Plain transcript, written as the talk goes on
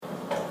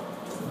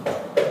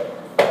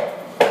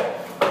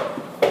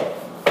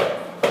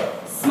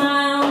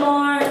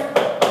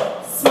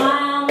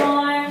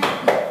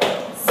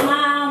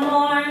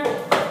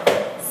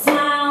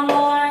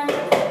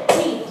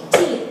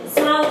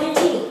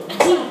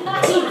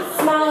teeth,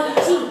 smile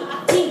with your teeth,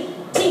 teeth,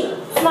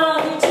 teeth, smile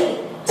with your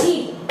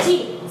teeth, teeth,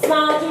 teeth,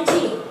 smile with your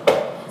teeth.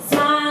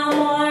 Smile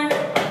more,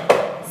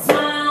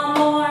 smile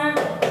more,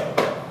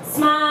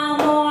 smile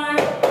more,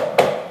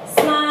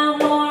 smile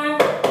more.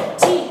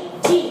 Teeth,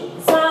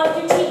 teeth, smile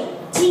with your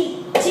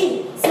teeth, teeth,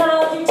 teeth,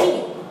 smile with your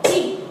teeth,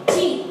 teeth,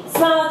 teeth,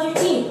 smile with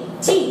your teeth,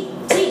 teeth,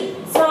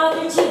 teeth, smile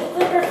with your teeth.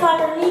 Flipper,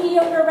 flapper,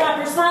 mediocre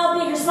rapper, smile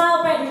bigger,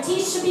 smile brighter.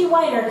 Teeth should be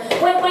whiter,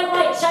 white, white,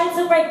 white, shine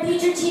so bright.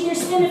 Bleach your teeth, your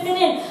skin to fit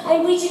in.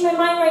 I'm bleaching my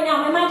mind right now.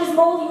 My mind is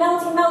moldy,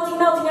 melting, melting,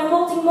 melting. I'm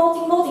molting,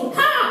 molting, molting.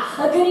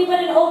 Ha! A goodie but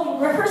an oldie.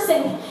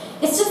 Rehearsing.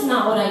 It's just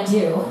not what I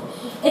do.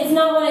 It's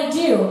not what I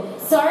do.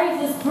 Sorry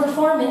if this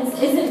performance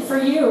isn't for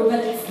you, but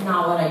it's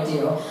not what I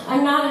do.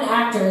 I'm not an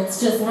actor,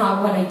 it's just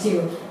not what I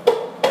do.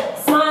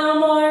 Smile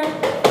more,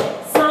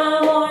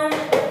 smile more,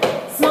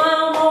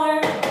 smile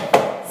more,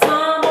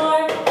 smile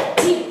more.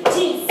 Teeth,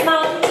 teeth,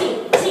 smile with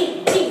your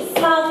teeth, teeth, teeth,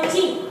 smile with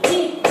your teeth,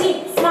 teeth,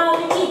 teeth, smile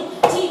with your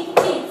teeth, teeth,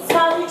 teeth,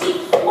 smile with your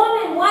teeth.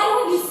 Woman, why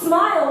don't you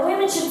smile?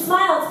 Women should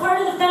smile. It's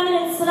part of the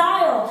feminine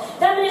style.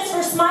 Feminists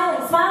for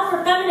smiling. Smile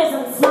for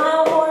feminism.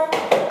 Smile more.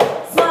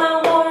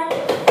 Smile more.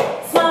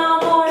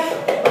 Smile more.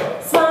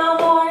 Smile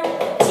more.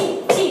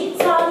 Teeth, teeth,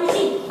 smile with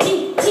your teeth.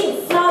 Teeth,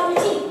 teeth, smile with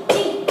your teeth.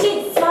 Teeth,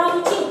 teeth, smile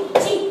with your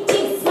teeth. Teeth,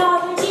 teeth, smile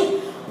with your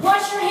teeth.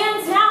 Wash your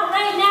hands now,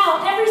 right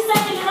now. Every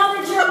second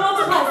another germ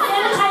multiplies.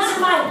 Sanitize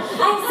your mind.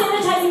 I'm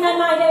sanitizing my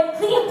mind. I'm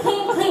clean,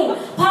 clean, clean.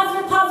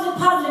 Positive, positive,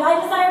 positive. I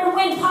desire to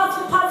win.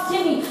 Positive,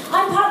 positivity.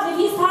 I'm positive.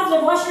 He's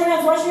positive. Wash your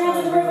hands. Wash your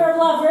hands in the river of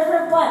love.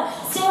 River of blood.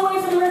 Stay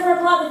away from the river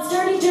of love. It's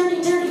dirty,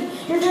 dirty, dirty.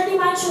 Your dirty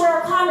mind should wear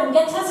a condom.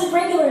 Get tested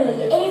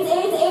regularly. AIDS,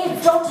 AIDS,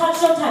 AIDS. Don't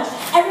touch, don't touch.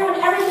 Everyone,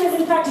 everything is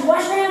infected.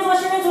 Wash your hands,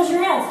 wash your hands, wash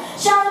your hands.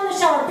 Shower in the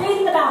shower. Bathe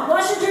in the bath.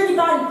 Wash your dirty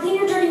body. Clean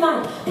your dirty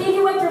mind. Baby,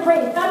 wipe your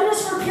brain.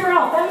 Feminist for pure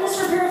health. Feminist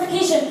for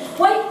purification.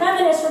 White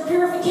feminist for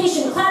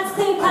purification. Cleanse,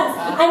 clean, cleanse.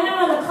 I'm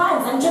not on the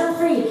cleanse. I'm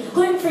germ-free,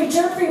 gluten-free,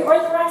 germ-free,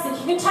 orthorexic.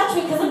 You can touch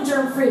me because I'm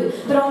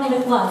germ-free, but only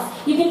with gloves.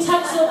 You can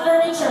touch the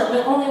furniture,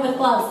 but only with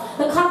gloves.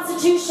 The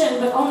Constitution,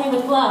 but only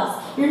with gloves.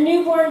 Your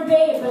newborn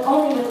babe, but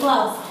only with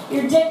gloves.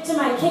 Your dick to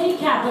my kitty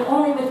cat, but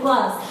only with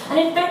gloves. An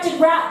infected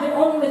rat, but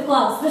only with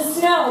gloves. The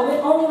snow,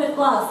 but only with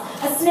gloves.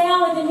 A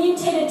snail with a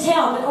mutated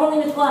tail, but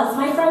only with gloves.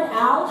 My friend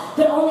Al,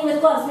 but only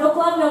with gloves. No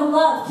glove, no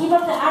love. Keep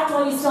up the act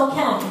while you still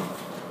can.